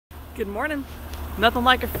Good morning. Nothing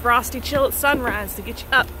like a frosty chill at sunrise to get you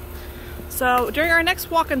up. So during our next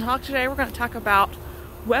walk and talk today, we're going to talk about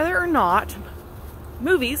whether or not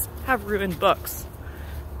movies have ruined books.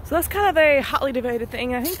 So that's kind of a hotly debated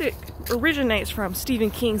thing. I think it originates from Stephen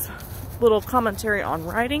King's little commentary on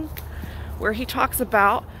writing, where he talks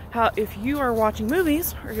about how if you are watching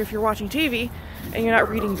movies or if you're watching TV and you're not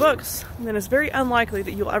reading books, then it's very unlikely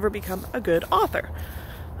that you'll ever become a good author.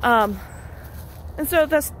 And so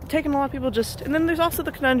that's taken a lot of people and then there's also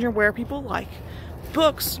the conundrum where people like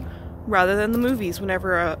books rather than the movies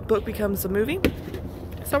whenever a book becomes a movie.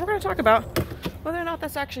 So we're going to talk about whether or not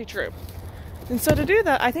that's actually true. And so to do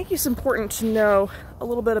that, I think it's important to know a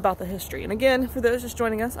little bit about the history. And again, for those just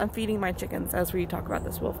joining us, I'm feeding my chickens as we talk about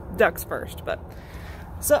this. Well, ducks first,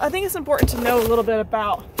 so I think it's important to know a little bit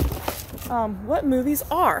about what movies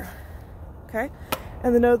are, okay?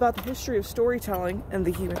 And to know about the history of storytelling and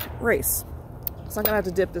the human race. So I'm gonna have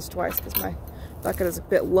to dip this twice because my bucket is a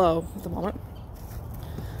bit low at the moment.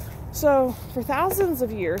 So for thousands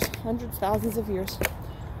of years, hundreds, thousands of years,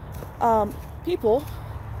 people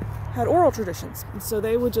had oral traditions. And so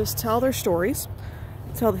they would just tell their stories,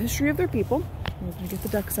 tell the history of their people. I'm gonna get the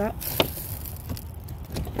ducks out.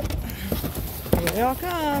 Here they all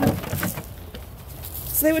come.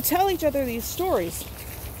 So they would tell each other these stories,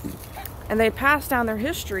 and they passed down their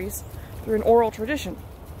histories through an oral tradition.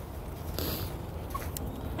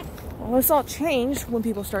 Well, this all changed when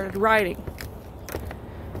people started writing.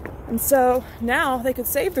 And so now they could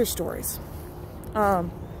save their stories.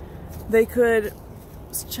 They could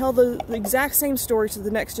tell the exact same story to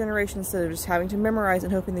the next generation instead of just having to memorize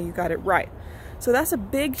and hoping that you got it right. So that's a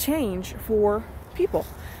big change for people.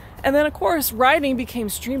 And then of course, writing became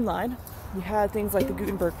streamlined. You had things like the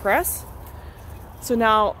Gutenberg press. So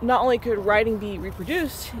now not only could writing be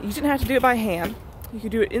reproduced, you didn't have to do it by hand. You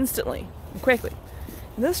could do it instantly and quickly.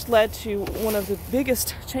 And this led to one of the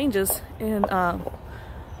biggest changes in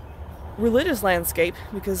religious landscape,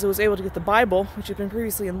 because it was able to get the Bible, which had been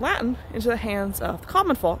previously in Latin, into the hands of the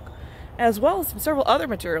common folk, as well as several other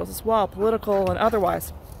materials as well, political and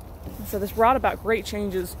otherwise. And so this brought about great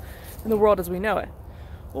changes in the world as we know it.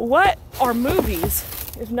 Well, what are movies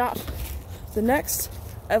if not the next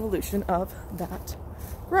evolution of that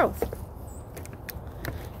growth?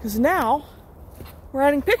 Because now we're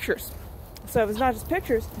adding pictures. So it's not just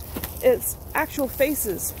pictures, it's actual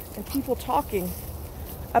faces and people talking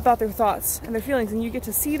about their thoughts and their feelings, and you get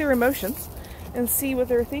to see their emotions and see what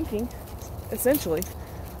they're thinking, essentially,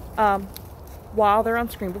 while they're on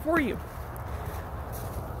screen before you.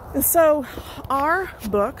 And so, are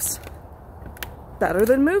books better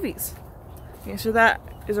than movies? The answer to that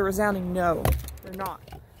is a resounding no, they're not.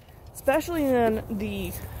 Especially in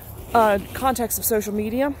the context of social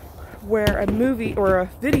media, where a movie or a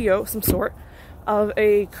video of some sort of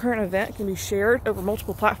a current event can be shared over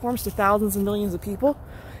multiple platforms to thousands and millions of people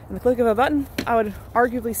in the click of a button. I would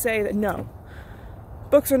arguably say that no,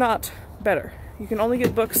 books are not better. You can only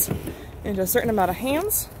get books into a certain amount of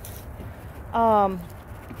hands, and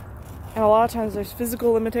a lot of times there's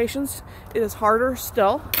physical limitations. It is harder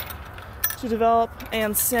still to develop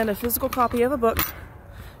and send a physical copy of a book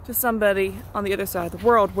to somebody on the other side of the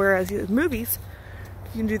world, whereas with movies,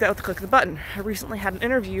 you can do that with the click of the button. I recently had an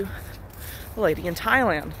interview with a lady in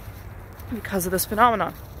Thailand because of this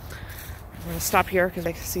phenomenon. I'm going to stop here because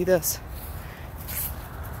I can see this.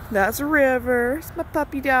 That's a river. It's my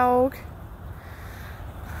puppy dog.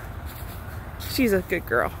 She's a good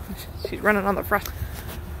girl. She's running on the front.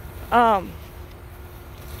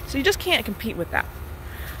 So you just can't compete with that.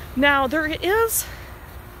 Now, there is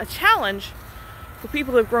a challenge for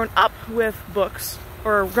people who have grown up with books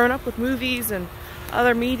or grown up with movies and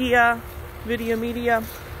other media, video media,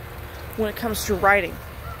 when it comes to writing.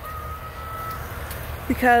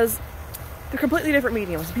 Because they're completely different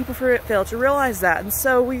mediums. People fail to realize that. And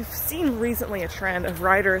so we've seen recently a trend of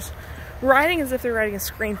writers writing as if they're writing a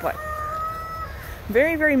screenplay.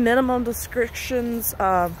 Very, very minimum descriptions. They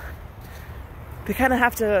kind of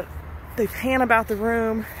have to, they pan about the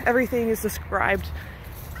room. Everything is described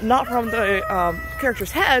not from the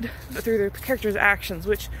character's head, but through the character's actions,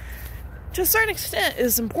 which to a certain extent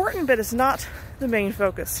is important, but it's not the main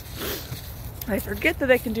focus. They forget that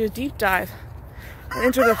they can do a deep dive and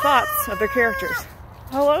enter the thoughts of their characters.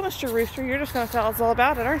 Hello, Mr. Rooster, you're just going to tell us all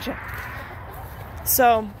about it, aren't you?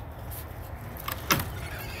 So,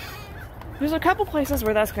 there's a couple places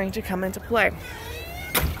where that's going to come into play.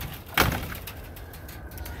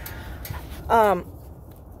 You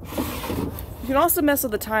can also mess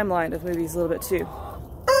with the timeline of movies a little bit too.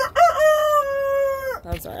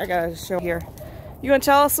 I'm sorry, I gotta show here. You want to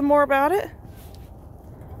tell us some more about it?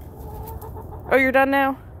 Oh, you're done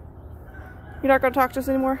now? You're not going to talk to us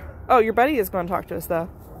anymore? Oh, your buddy is going to talk to us, though.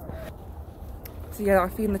 So yeah,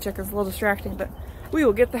 feeding the chickens is a little distracting, but we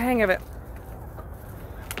will get the hang of it.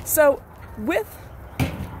 So, with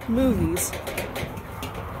movies,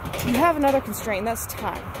 you have another constraint, that's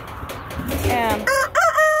time. And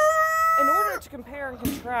in order to compare and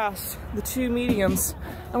contrast the two mediums,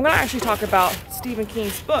 I'm going to actually talk about Stephen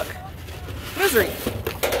King's book, Misery.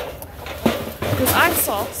 Because I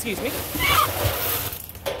saw, excuse me,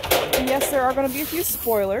 and yes, there are going to be a few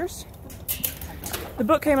spoilers. The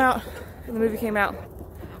book came out, and the movie came out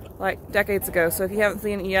like decades ago, so if you haven't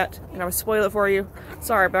seen it yet, and I would spoil it for you,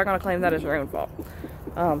 sorry, but I'm going to claim that is your own fault.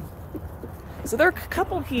 So there are a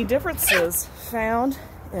couple of key differences found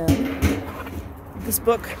in this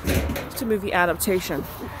book to movie adaptation.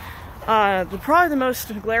 Probably the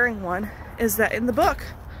most glaring one is that in the book,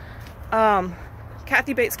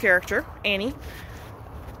 Kathy Bates' character, Annie,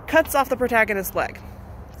 cuts off the protagonist's leg.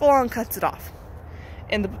 Full on cuts it off.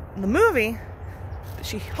 In the movie,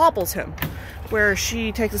 she hobbles him, where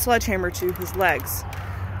she takes a sledgehammer to his legs.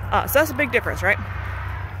 So that's a big difference, right?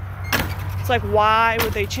 It's like, why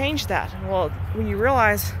would they change that? Well, when you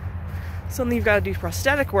realize something you've got to do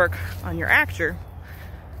prosthetic work on your actor,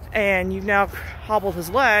 and you've now hobbled his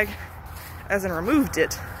leg, as in removed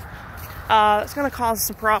it, it's going to cause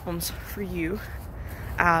some problems for you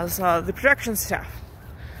as the production staff.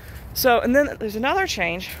 So, and then there's another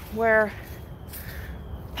change where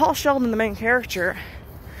Paul Sheldon, the main character,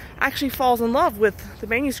 actually falls in love with the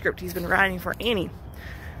manuscript he's been writing for Annie.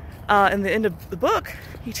 In the end of the book,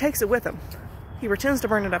 he takes it with him. He pretends to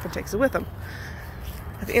burn it up and takes it with him.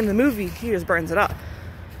 At the end of the movie, he just burns it up.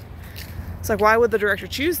 It's like, why would the director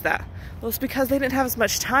choose that? Well, it's because they didn't have as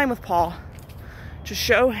much time with Paul to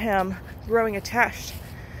show him growing attached,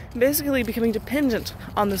 basically becoming dependent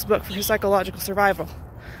on this book for his psychological survival.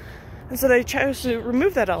 And so they chose to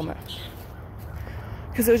remove that element,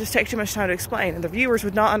 because it would just take too much time to explain, and the viewers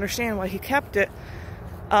would not understand why he kept it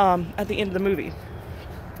at the end of the movie.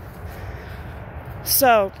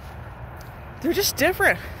 So they're just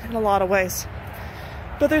different in a lot of ways.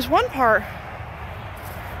 But there's one part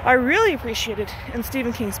I really appreciated in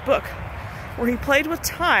Stephen King's book, where he played with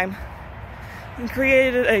time and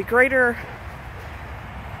created a greater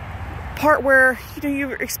part where, you know, you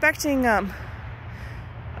were expecting,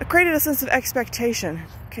 created a sense of expectation.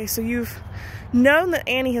 Okay, so you've known that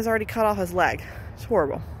Annie has already cut off his leg. It's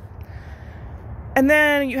horrible. And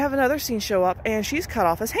then you have another scene show up, and she's cut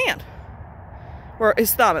off his hand. Or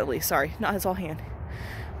his thumb, at least, sorry, not his whole hand.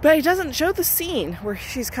 But it doesn't show the scene where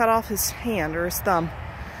she's cut off his hand or his thumb.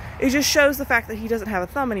 It just shows the fact that he doesn't have a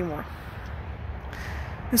thumb anymore.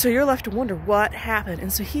 And so you're left to wonder what happened.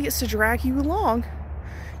 And so he gets to drag you along,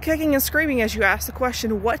 kicking and screaming as you ask the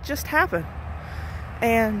question, what just happened?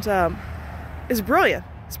 And it's brilliant.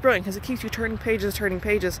 It's brilliant because it keeps you turning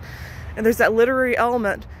pages. And there's that literary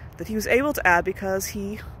element that he was able to add because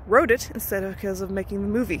he wrote it instead of because of making the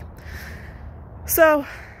movie. So,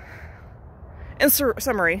 in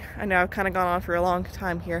summary, I know I've kind of gone on for a long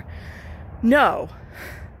time here. No,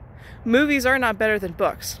 movies are not better than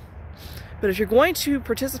books. But if you're going to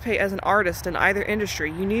participate as an artist in either industry,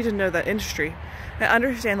 you need to know that industry and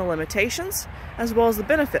understand the limitations as well as the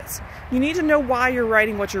benefits. You need to know why you're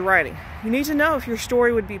writing what you're writing. You need to know if your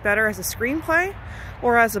story would be better as a screenplay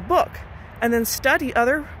or as a book, and then study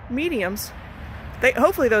other mediums,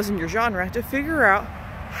 hopefully those in your genre, to figure out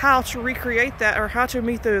how to recreate that or how to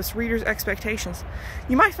meet those readers' expectations.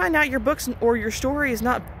 You might find out your books or your story is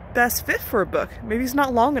not best fit for a book. Maybe it's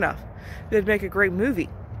not long enough. It'd make a great movie.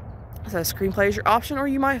 So a screenplay is your option, or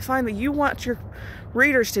you might find that you want your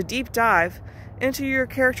readers to deep dive into your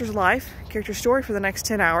character's life, character story for the next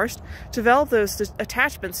 10 hours, develop those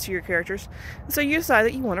attachments to your characters, and so you decide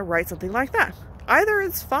that you want to write something like that. Either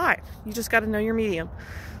is fine. You just got to know your medium.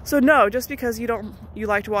 So no, just because you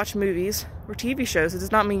like to watch movies or TV shows, it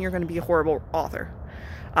does not mean you're going to be a horrible author.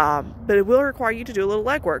 But it will require you to do a little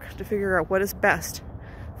legwork to figure out what is best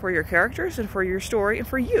for your characters and for your story and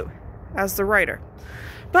for you as the writer.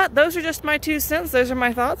 But those are just my 2 cents. Those are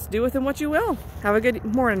my thoughts. Do with them what you will. Have a good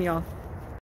morning, y'all.